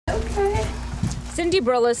Cindy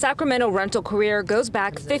Brilla's Sacramento rental career goes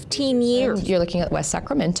back 15 years. You're looking at West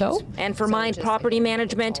Sacramento. And for Mind Property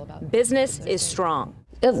Management, business is strong.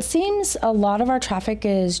 It seems a lot of our traffic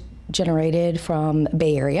is generated from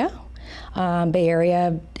Bay Area. Bay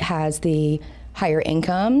Area has the higher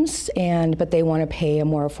incomes, but they want to pay a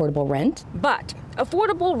more affordable rent. But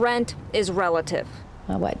affordable rent is relative.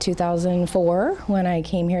 2004 when I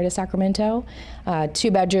came here to Sacramento.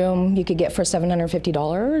 2-bedroom you could get for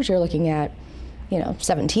 $750. You're looking at,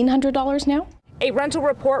 $1,700 now. A rental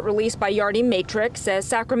report released by Yardi Matrix says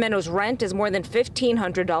Sacramento's rent is more than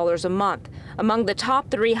 $1,500 a month, among the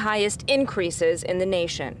top 3 highest increases in the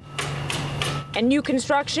nation. And new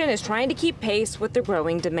construction is trying to keep pace with the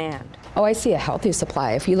growing demand. Oh, I see a healthy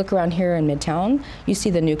supply. If you look around here in Midtown, you see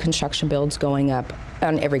the new construction builds going up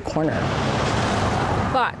on every corner.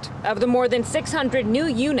 But of the more than 600 new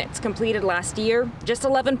units completed last year, just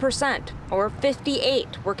 11%, or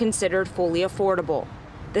 58, were considered fully affordable.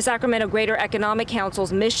 The Sacramento Greater Economic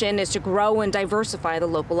Council's mission is to grow and diversify the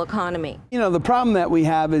local economy. The problem that we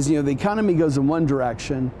have is, the economy goes in one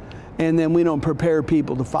direction, and then we don't prepare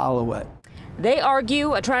people to follow it. They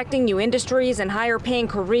argue attracting new industries and higher paying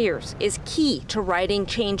careers is key to righting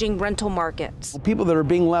changing rental markets. People that are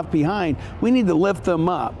being left behind, we need to lift them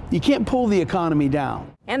up. You can't pull the economy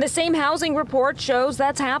down. And the same housing report shows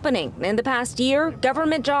that's happening. In the past year,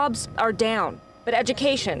 government jobs are down. But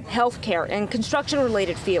education, healthcare, and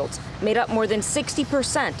construction-related fields made up more than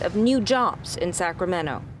 60% of new jobs in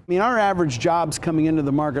Sacramento. Our average jobs coming into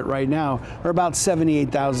the market right now are about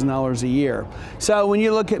 $78,000 a year. So when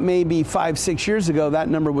you look at maybe 5-6 years ago, that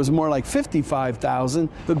number was more like 55,000.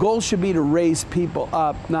 The goal should be to raise people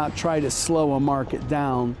up, not try to slow a market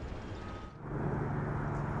down.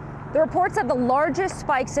 The report said the largest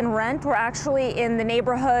spikes in rent were actually in the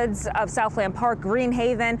neighborhoods of Southland Park,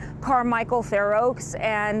 Greenhaven, Carmichael, Fair Oaks,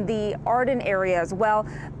 and the Arden area as well.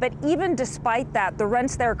 But even despite that, the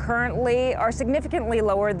rents there currently are significantly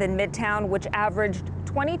lower than Midtown, which averaged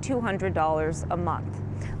 $2,200 a month.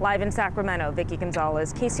 Live in Sacramento, Vicki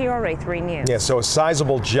Gonzalez, KCRA 3 News. Yeah, so a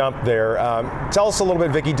sizable jump there. Tell us a little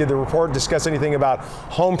bit, Vicki, did the report discuss anything about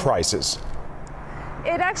home prices?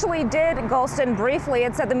 It actually did, Golston, briefly.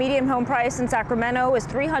 It said the median home price in Sacramento is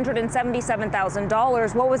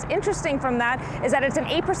 $377,000. What was interesting from that is that it's an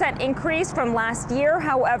 8% increase from last year,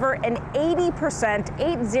 however, an 80%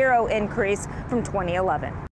 increase from 2011.